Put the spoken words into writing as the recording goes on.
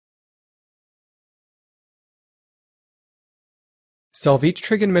Solve each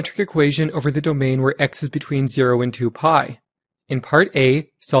trigonometric equation over the domain where x is between 0 and 2 pi. In part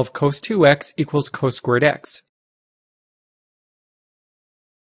A, solve cos 2x equals cos squared x.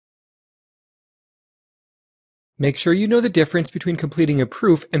 Make sure you know the difference between completing a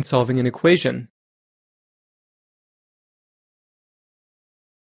proof and solving an equation.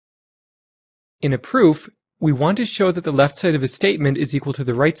 In a proof, we want to show that the left side of a statement is equal to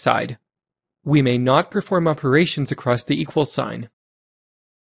the right side. We may not perform operations across the equal sign.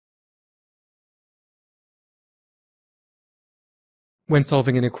 When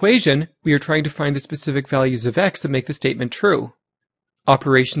solving an equation, we are trying to find the specific values of x that make the statement true.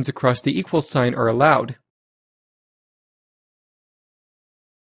 Operations across the equal sign are allowed.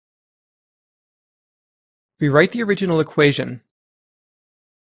 Rewrite the original equation.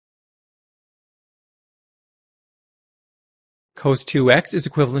 Cos 2x is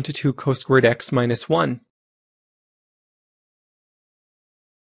equivalent to 2 cos squared x minus 1.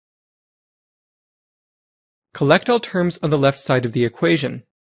 Collect all terms on the left side of the equation.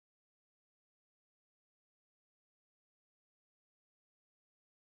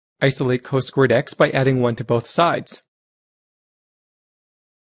 Isolate cos squared x by adding 1 to both sides.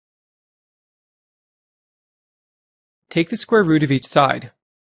 Take the square root of each side.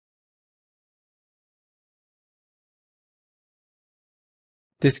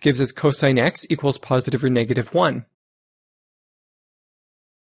 This gives us cosine x equals positive or negative 1.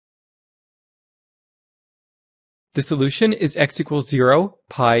 The solution is x equals 0,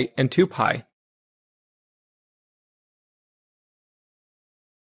 pi, and 2 pi.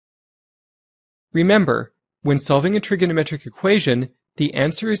 Remember, when solving a trigonometric equation, the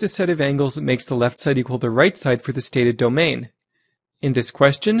answer is a set of angles that makes the left side equal the right side for the stated domain. In this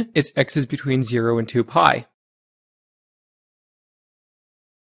question, its x is between 0 and 2 pi.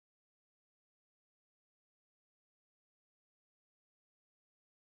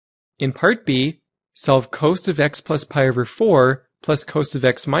 In part B, solve cos of x plus pi over 4 plus cos of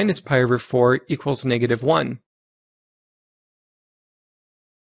x minus pi over 4 equals negative 1.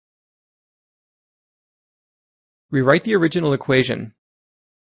 Rewrite the original equation.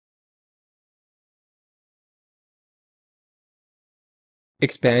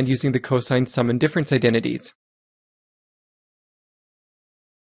 Expand using the cosine sum and difference identities.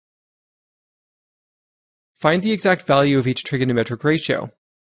 Find the exact value of each trigonometric ratio.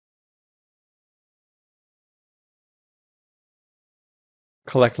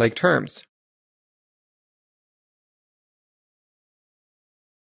 Collect like terms.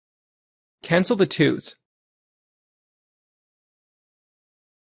 Cancel the 2's.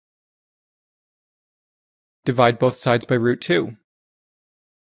 Divide both sides by root 2.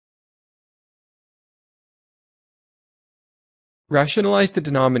 Rationalize the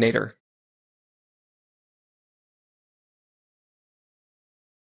denominator.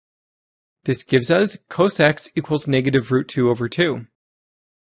 This gives us cos x equals negative root 2 over 2.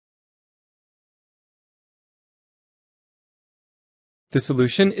 The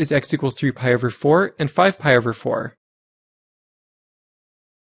solution is x equals 3 pi over 4 and 5 pi over 4.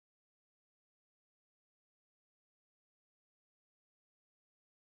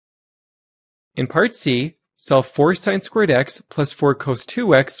 In part C, solve 4 sine squared x plus 4 cos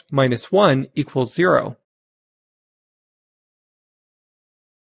 2x minus 1 equals 0.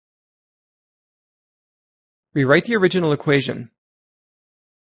 Rewrite the original equation.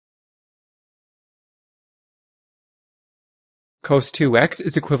 Cos 2x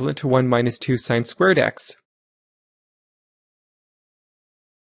is equivalent to 1 minus 2 sine squared x.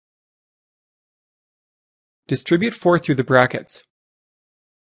 Distribute 4 through the brackets.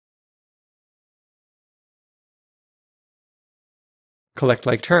 Collect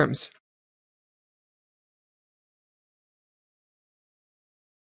like terms.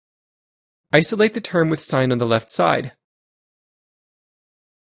 Isolate the term with sign on the left side.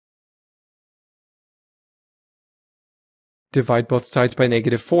 Divide both sides by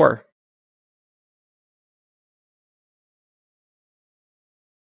negative 4.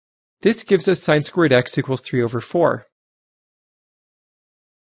 This gives us sine squared x equals 3 over 4.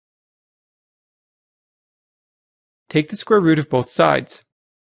 Take the square root of both sides.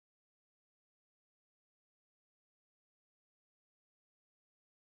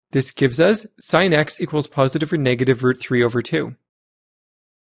 This gives us sine x equals positive or negative root 3 over 2.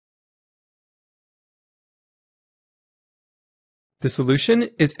 The solution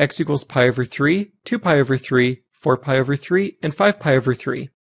is x equals pi over 3, 2 pi over 3, 4 pi over 3, and 5 pi over 3.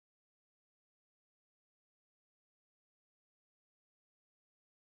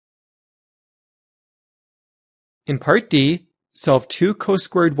 In part D, solve 2 cos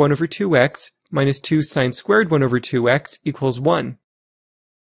squared 1 over 2x minus 2 sine squared 1 over 2x equals 1.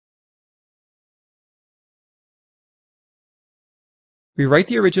 Rewrite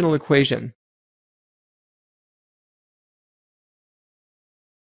the original equation.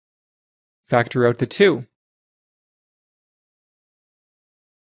 Factor out the 2.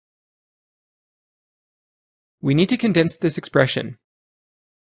 We need to condense this expression.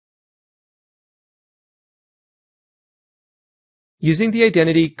 Using the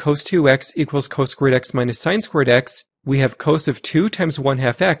identity cos 2x equals cos squared x minus sine squared x, we have cos of 2 times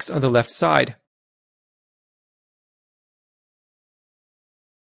 1/2 x on the left side.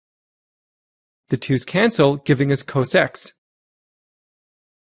 The 2's cancel, giving us cos x.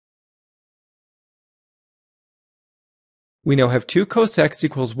 We now have 2 cos x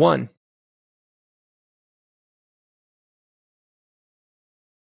equals 1.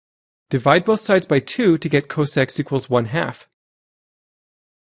 Divide both sides by 2 to get cos x equals 1/2.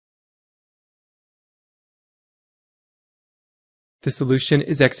 The solution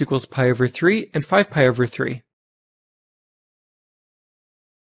is x equals pi over 3 and 5 pi over 3.